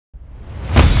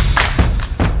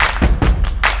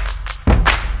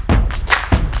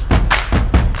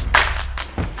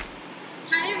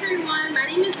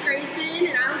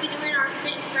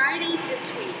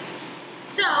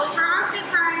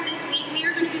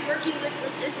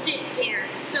resistant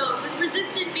bands. So with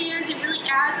resistant bands, it really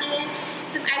adds in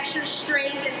some extra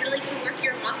strength and really can work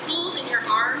your muscles in your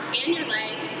arms and your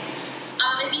legs.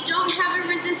 If you don't have a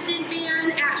resistant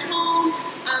band at home,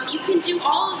 you can do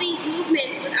all of these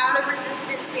movements without a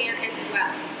resistance band as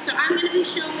well. So I'm going to be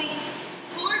showing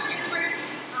 4 different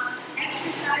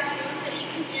exercise moves that you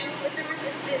can do with the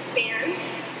resistance band.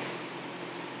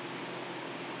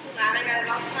 Hold on, I got it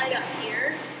all tied up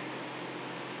here.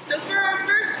 So for our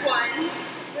first one,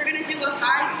 we're going to do a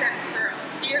bicep curl.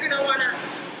 So you're going to want to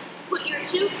put your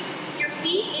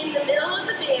feet in the middle of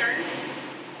the band.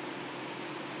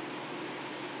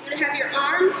 You're going to have your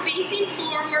arms facing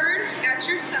forward at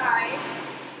your side.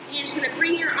 You're just going to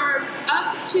bring your arms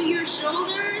up to your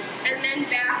shoulders and then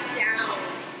back down.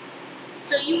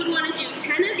 So you would want to do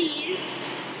 10 of these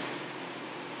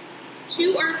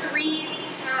 2 or 3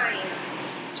 times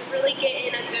to really get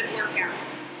in a good workout.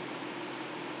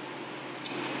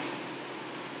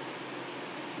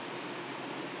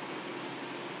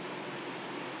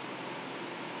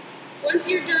 Once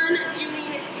you're done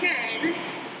doing 10,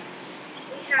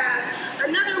 we have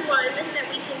another one that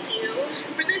we can do.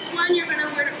 For this one, you're gonna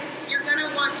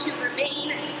want to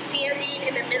remain standing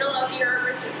in the middle of your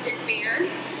resistant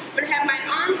band. I'm gonna have my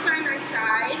arms by my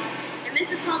side, and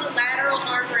this is called a lateral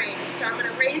arm raise. So I'm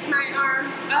gonna raise my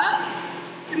arms up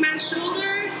to my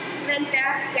shoulders, and then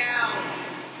back down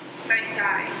to my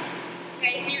side.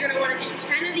 Okay, so you're gonna want to do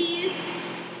 10 of these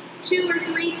 2 or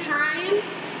 3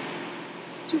 times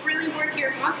to really work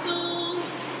your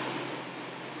muscles.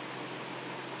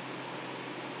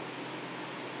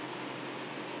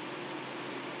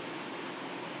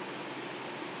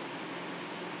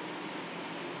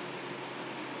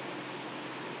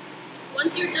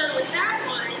 Once you're done with that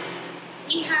one,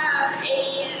 we have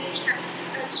a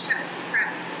chest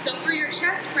press. So for your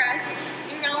chest press,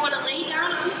 you're going to want to lay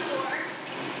down on the floor.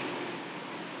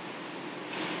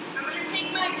 I'm going to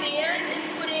take my band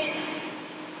and put it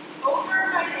over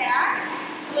my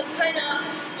back, so it's kind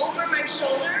of over my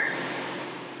shoulders.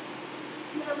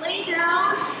 I'm going to lay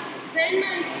down, bend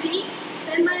my feet,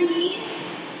 bend my knees.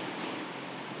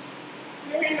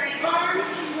 I'm going to have my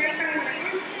arms right around my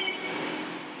armpits,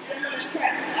 and I'm going to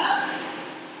press up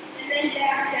and then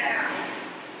back down.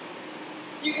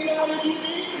 So you're going to want to do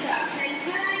this about 10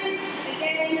 times,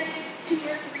 again, 2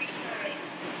 or 3 times.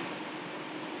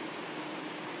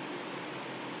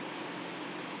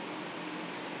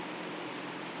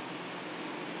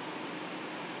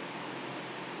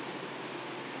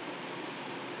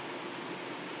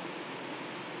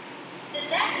 The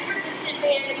next resistant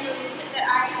band move that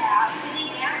I have is a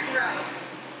neck row.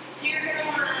 So you're going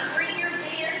to want to bring your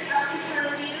band up in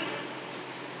front of you.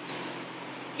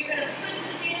 You're going to put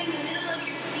the band in the middle of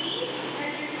your feet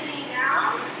as you're sitting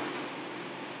down.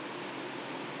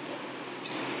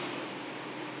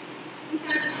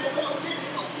 Sometimes it's a little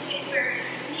difficult to get where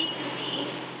you need to be.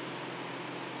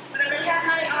 But I'm going to have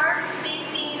my arms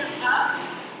facing up.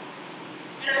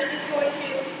 And I'm just going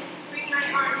to bring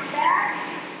my arms back.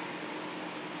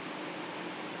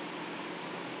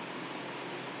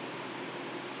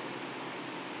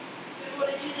 I'm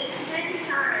going to do this 10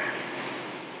 times.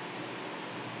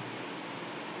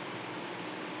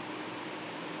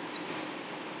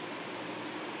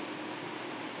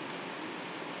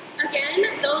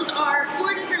 Again, those are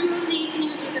 4 different moves that you can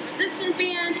use with a resistant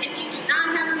band. If you do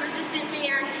not have a resistant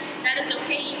band, that is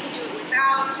okay, you can do it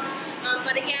without.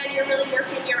 But again, you're really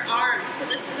working your arms. So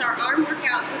this is our arm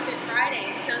workout for Fit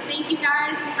Friday. So thank you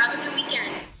guys and have a good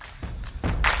weekend.